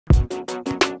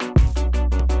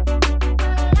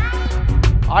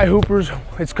Hi Hoopers,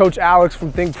 it's Coach Alex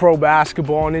from THINCPRO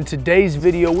Basketball, and in today's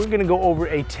video we're going to go over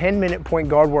a 10-minute point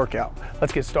guard workout.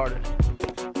 Let's get started.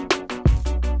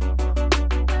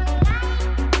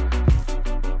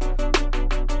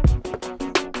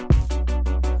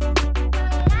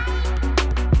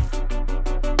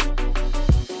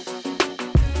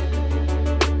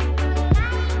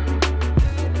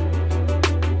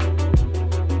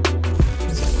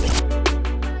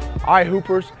 All right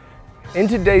Hoopers, in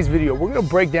today's video, we're gonna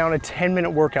break down a 10-minute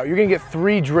workout. You're gonna get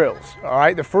 3 drills, all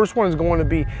right? The first one is going to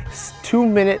be 2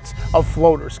 minutes of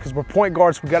floaters, because we're point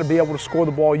guards, we gotta be able to score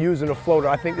the ball using a floater.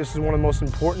 I think this is one of the most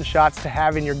important shots to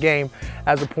have in your game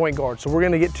as a point guard. So we're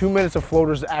gonna get 2 minutes of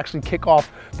floaters to actually kick off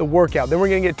the workout. Then we're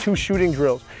gonna get 2 shooting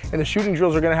drills, and the shooting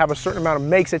drills are gonna have a certain amount of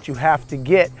makes that you have to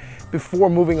get before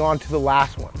moving on to the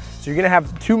last one. So you're gonna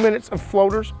have 2 minutes of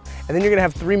floaters, and then you're gonna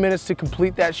have 3 minutes to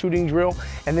complete that shooting drill,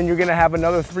 and then you're gonna have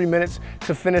another 3 minutes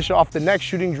to finish off the next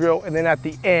shooting drill, and then at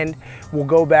the end, we'll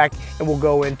go back and we'll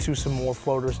go into some more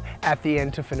floaters at the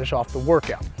end to finish off the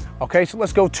workout. Okay, so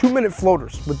let's go 2-minute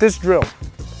floaters with this drill.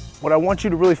 What I want you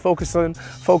to really focus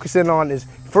in on is,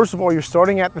 first of all, you're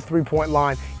starting at the 3-point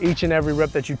line each and every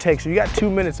rep that you take. So you got 2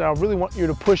 minutes, and I really want you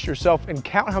to push yourself and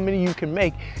count how many you can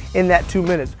make in that 2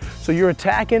 minutes. So you're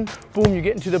attacking, boom, you're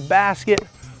getting to the basket,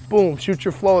 boom, shoot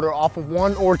your floater off of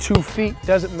 1 or 2 feet,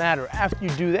 doesn't matter. After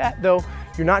you do that though,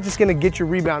 you're not just gonna get your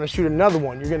rebound and shoot another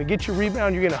one. You're gonna get your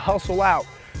rebound, you're gonna hustle out,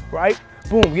 right?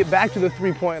 Boom, get back to the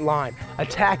 3-point line.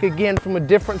 Attack again from a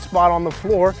different spot on the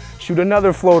floor, shoot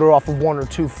another floater off of 1 or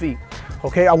 2 feet.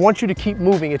 Okay, I want you to keep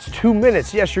moving. It's 2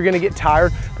 minutes. Yes, you're gonna get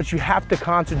tired, but you have to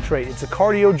concentrate. It's a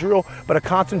cardio drill, but a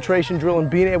concentration drill, and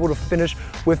being able to finish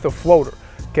with the floater.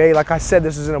 Okay, like I said,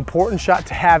 this is an important shot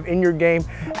to have in your game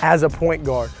as a point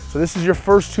guard. So this is your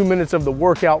first 2 minutes of the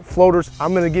workout, floaters.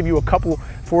 I'm gonna give you a couple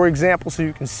for example so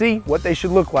you can see what they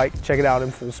should look like. Check it out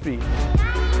in full speed.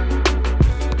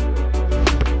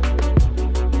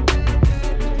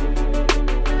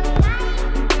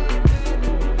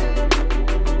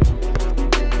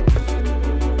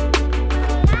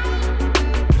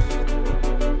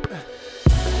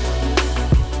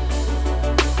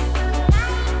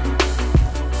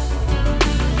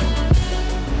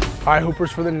 All right,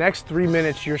 Hoopers, for the next 3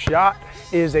 minutes, your shot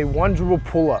is a 1 dribble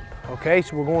pull-up, okay?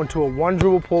 So we're going to a 1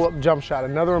 dribble pull-up jump shot,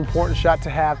 another important shot to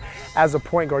have as a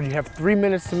point guard. You have 3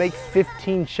 minutes to make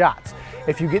 15 shots.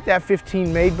 If you get that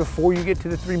 15 made before you get to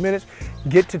the 3 minutes,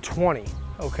 get to 20,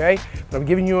 okay? But I'm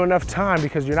giving you enough time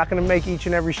because you're not gonna make each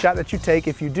and every shot that you take.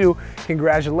 If you do,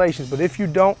 congratulations. But if you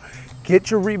don't,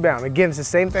 get your rebound. Again, it's the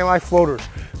same thing like floaters.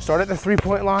 Start at the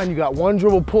 3-point line, you got 1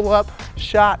 dribble pull-up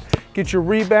shot, get your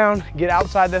rebound, get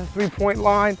outside the 3-point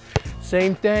line,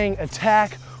 same thing,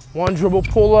 attack, 1 dribble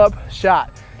pull-up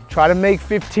shot. Try to make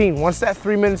 15. Once that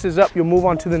 3 minutes is up, you'll move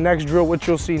on to the next drill, which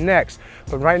you'll see next.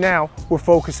 But right now, we're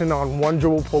focusing on 1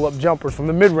 dribble pull-up jumpers from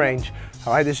the mid-range.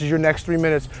 All right, this is your next 3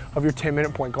 minutes of your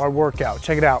 10-minute point guard workout.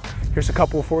 Check it out. Here's a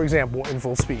couple, for example, in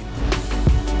full speed.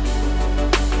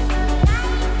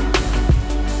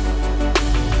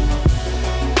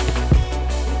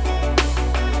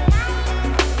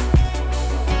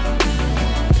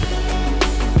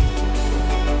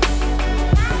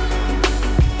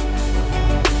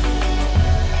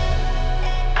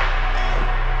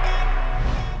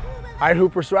 All right,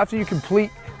 Hooper, so after you complete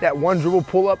that 1 dribble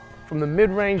pull-up from the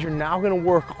mid-range, you're now gonna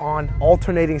work on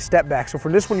alternating step back. So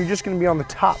for this one, you're just gonna be on the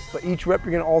top, but each rep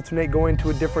you're gonna alternate going to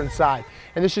a different side.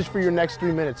 And this is for your next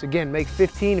 3 minutes. Again, make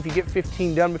 15. If you get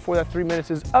 15 done before that 3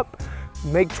 minutes is up,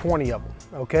 make 20 of them,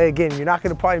 okay? Again, you're not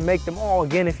gonna probably make them all.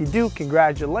 Again, if you do,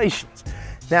 congratulations.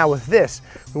 Now with this,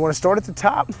 we wanna start at the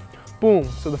top, boom.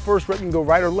 So the first rep, you can go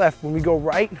right or left. When we go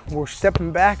right, we're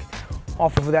stepping back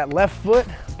off of that left foot,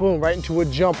 boom, right into a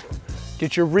jumper.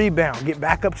 Get your rebound, get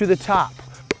back up to the top,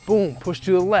 boom, push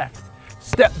to the left,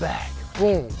 step back,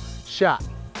 boom, shot,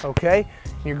 okay?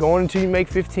 You're going until you make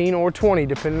 15 or 20,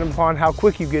 depending upon how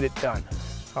quick you get it done,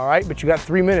 all right? But you got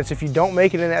 3 minutes. If you don't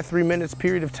make it in that 3 minutes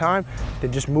period of time,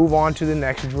 then just move on to the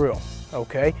next drill,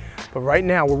 okay? But right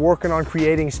now, we're working on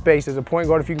creating space. As a point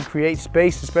guard, if you can create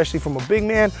space, especially from a big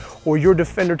man or your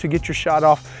defender to get your shot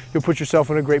off, you'll put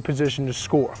yourself in a great position to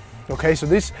score, okay? So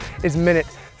this is minute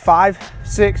 5,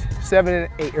 6, 7, and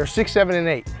 8, or 6, 7, and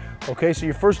 8. Okay, so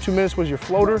your first 2 minutes was your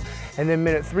floater, and then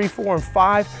minute 3, 4, and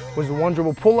 5 was the 1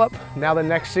 dribble pull-up. Now the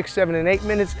next 6, 7, and 8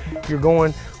 minutes, you're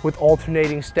going with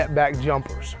alternating step back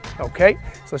jumpers. Okay,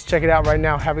 so let's check it out right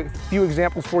now. Have a few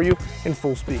examples for you in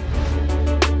full speed.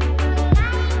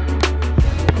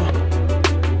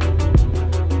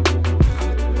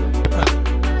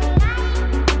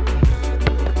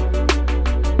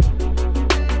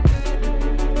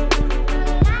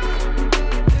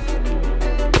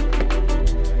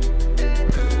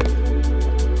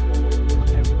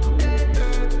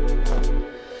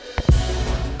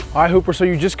 All right, Hooper, so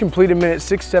you just completed minutes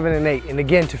 6, 7, and 8. And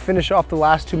again, to finish off the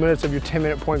last 2 minutes of your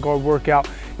 10-minute point guard workout,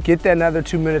 get that another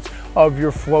 2 minutes of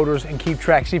your floaters and keep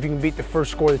track. See if you can beat the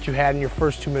first score that you had in your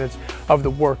first 2 minutes of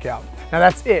the workout. Now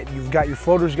that's it. You've got your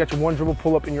floaters, you got your one dribble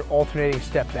pull up, and your alternating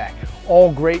step back.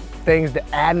 All great things to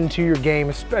add into your game,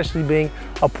 especially being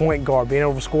a point guard, being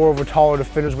able to score over taller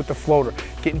defenders with the floater,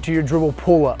 getting to your dribble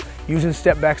pull up, using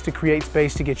step backs to create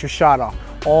space to get your shot off.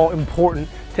 All important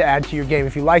to add to your game.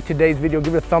 If you like today's video,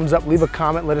 give it a thumbs up, leave a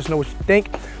comment, let us know what you think.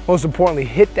 Most importantly,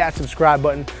 hit that subscribe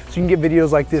button so you can get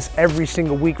videos like this every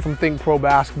single week from THINCPRO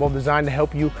Basketball, designed to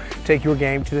help you take your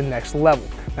game to the next level.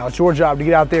 Now it's your job to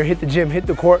get out there, hit the gym, hit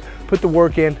the court, put the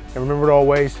work in, and remember to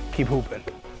always keep hooping.